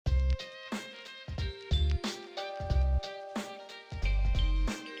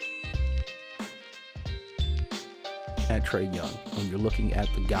at Trae Young, when you're looking at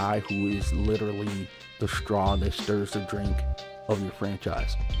the guy who is literally the straw that stirs the drink of your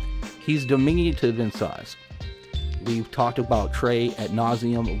franchise. He's diminutive in size. We've talked about Trae ad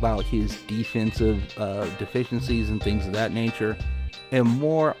nauseum about his defensive deficiencies and things of that nature. And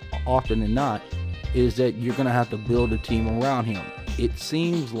more often than not, is that you're going to have to build a team around him. It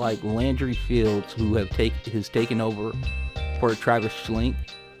seems like Landry Fields, who has taken over for Travis Schlink,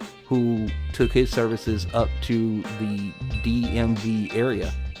 who took his services up to the DMV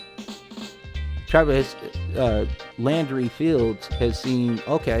area. Landry Fields has seen,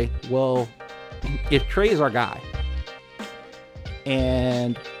 okay, well, if Trae is our guy,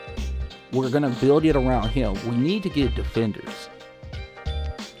 and we're going to build it around him, we need to get defenders.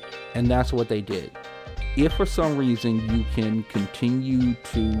 And that's what they did. If for some reason you can continue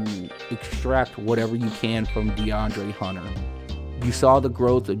to extract whatever you can from DeAndre Hunter, you saw the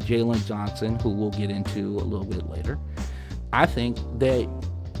growth of Jalen Johnson, who we'll get into a little bit later. I think that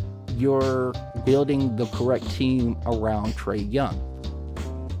you're building the correct team around Trae Young.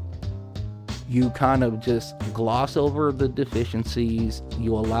 You kind of just gloss over the deficiencies.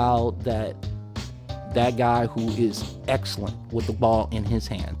 You allow that guy who is excellent with the ball in his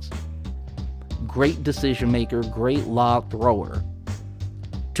hands, great decision maker, great lob thrower,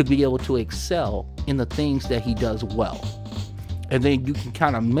 to be able to excel in the things that he does well. And then you can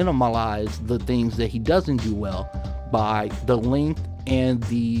kind of minimize the things that he doesn't do well by the length and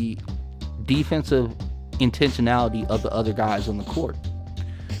the defensive intentionality of the other guys on the court.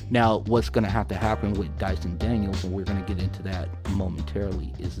 Now, what's going to have to happen with Dyson Daniels, and we're going to get into that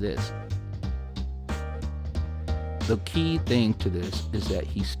momentarily, is this. The key thing to this is that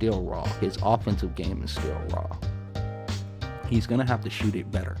he's still raw. His offensive game is still raw. He's going to have to shoot it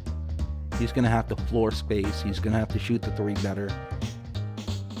better. He's going to have to floor space. He's going to have to shoot the three better.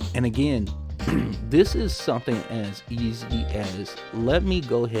 And again, this is something as easy as, let me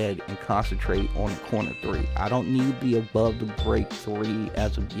go ahead and concentrate on corner three. I don't need the above the break three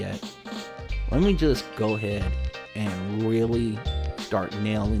as of yet. Let me just go ahead and really start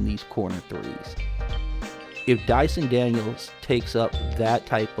nailing these corner threes. If Dyson Daniels takes up that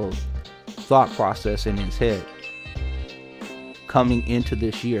type of thought process in his head coming into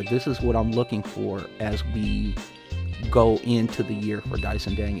this year, this is what I'm looking for as we go into the year for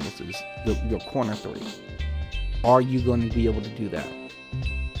Dyson Daniels, is your corner three. Are you going to be able to do that?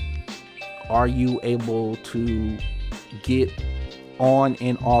 Are you able to get on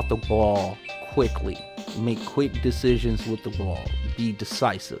and off the ball quickly, make quick decisions with the ball, be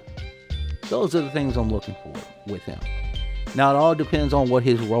decisive? Those are the things I'm looking for with him. Now, it all depends on what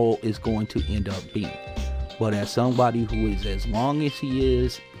his role is going to end up being. But as somebody who is as long as he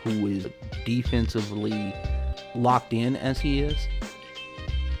is, who is defensively locked in as he is,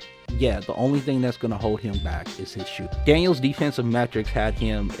 yeah, the only thing that's going to hold him back is his shooting. Daniels' defensive metrics had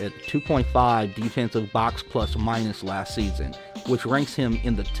him at 2.5 defensive box plus minus last season, which ranks him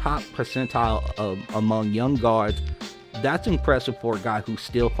in the top percentile among young guards. That's impressive for a guy who's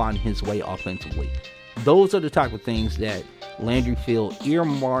still finding his way offensively. Those are the type of things that Landry Field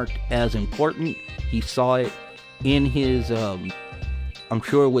earmarked as important. He saw it in his, I'm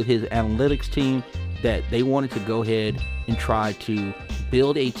sure with his analytics team, that they wanted to go ahead and try to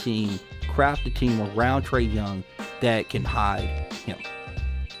build a team, craft a team around Trae Young that can hide him.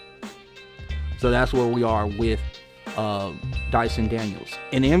 So that's where we are with Dyson Daniels.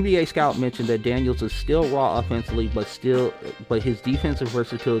 An NBA scout mentioned that Daniels is still raw offensively, but his defensive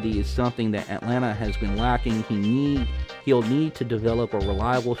versatility is something that Atlanta has been lacking. He'll need to develop a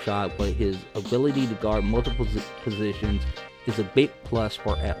reliable shot, but his ability to guard multiple positions is a big plus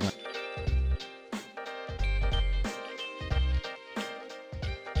for Atlanta.